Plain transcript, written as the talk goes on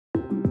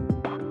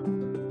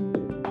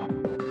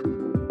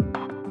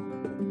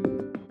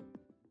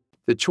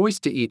The choice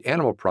to eat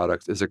animal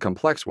products is a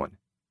complex one.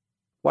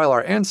 While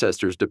our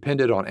ancestors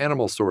depended on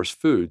animal-source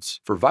foods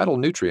for vital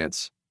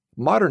nutrients,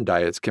 modern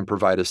diets can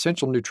provide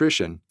essential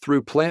nutrition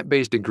through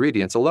plant-based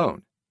ingredients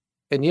alone.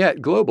 And yet,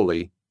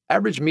 globally,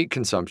 average meat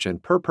consumption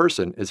per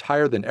person is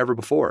higher than ever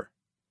before.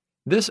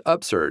 This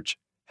upsurge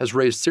has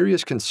raised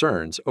serious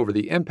concerns over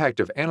the impact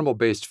of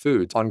animal-based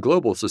foods on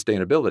global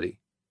sustainability.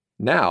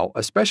 Now,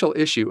 a special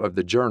issue of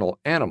the journal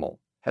Animal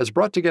has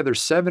brought together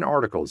 7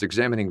 articles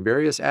examining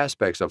various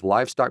aspects of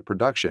livestock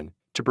production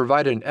to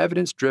provide an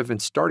evidence-driven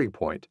starting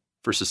point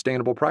for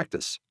sustainable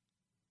practice.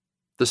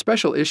 The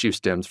special issue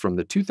stems from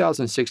the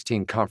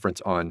 2016 conference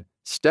on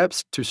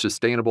Steps to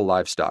Sustainable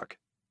Livestock,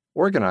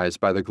 organized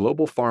by the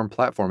Global Farm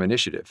Platform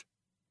Initiative.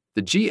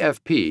 The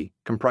GFP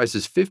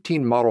comprises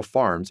 15 model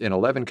farms in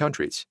 11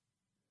 countries.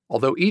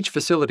 Although each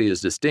facility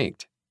is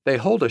distinct, they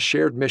hold a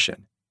shared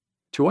mission: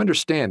 to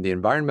understand the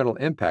environmental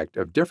impact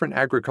of different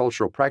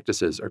agricultural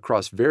practices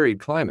across varied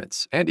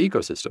climates and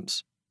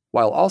ecosystems,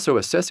 while also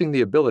assessing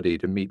the ability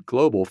to meet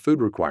global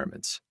food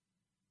requirements.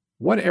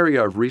 One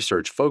area of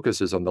research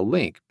focuses on the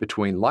link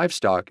between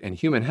livestock and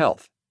human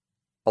health.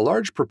 A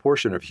large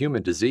proportion of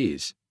human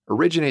disease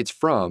originates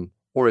from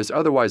or is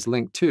otherwise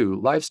linked to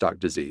livestock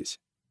disease.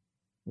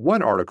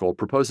 One article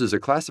proposes a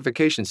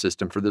classification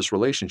system for this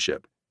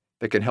relationship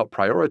that can help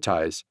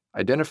prioritize,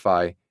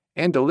 identify,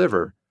 and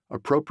deliver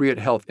appropriate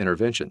health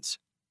interventions.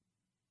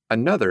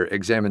 Another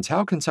examines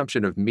how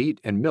consumption of meat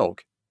and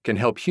milk can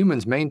help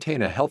humans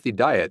maintain a healthy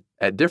diet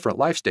at different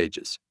life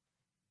stages.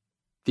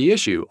 The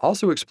issue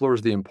also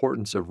explores the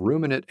importance of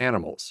ruminant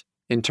animals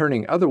in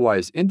turning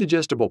otherwise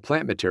indigestible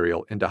plant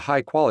material into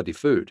high-quality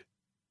food.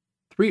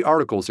 3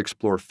 articles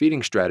explore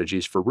feeding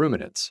strategies for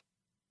ruminants,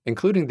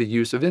 including the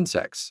use of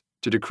insects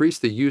to decrease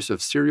the use of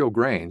cereal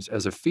grains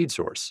as a feed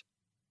source.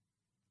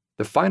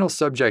 The final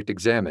subject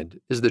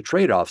examined is the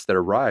trade-offs that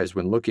arise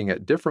when looking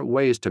at different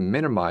ways to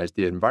minimize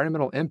the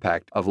environmental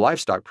impact of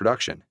livestock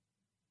production.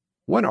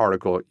 One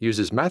article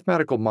uses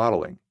mathematical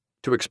modeling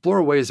to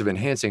explore ways of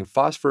enhancing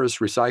phosphorus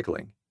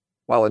recycling,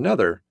 while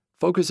another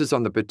focuses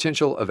on the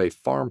potential of a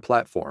farm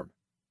platform,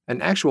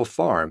 an actual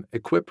farm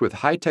equipped with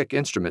high-tech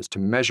instruments to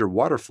measure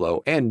water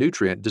flow and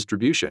nutrient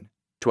distribution,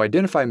 to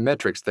identify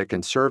metrics that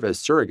can serve as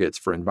surrogates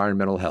for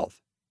environmental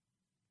health.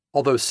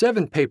 Although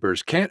 7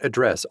 papers can't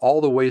address all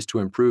the ways to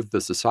improve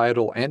the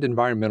societal and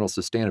environmental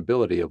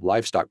sustainability of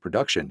livestock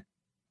production,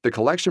 the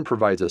collection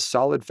provides a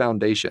solid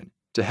foundation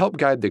to help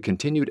guide the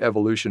continued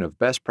evolution of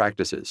best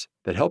practices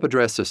that help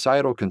address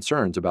societal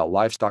concerns about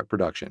livestock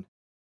production.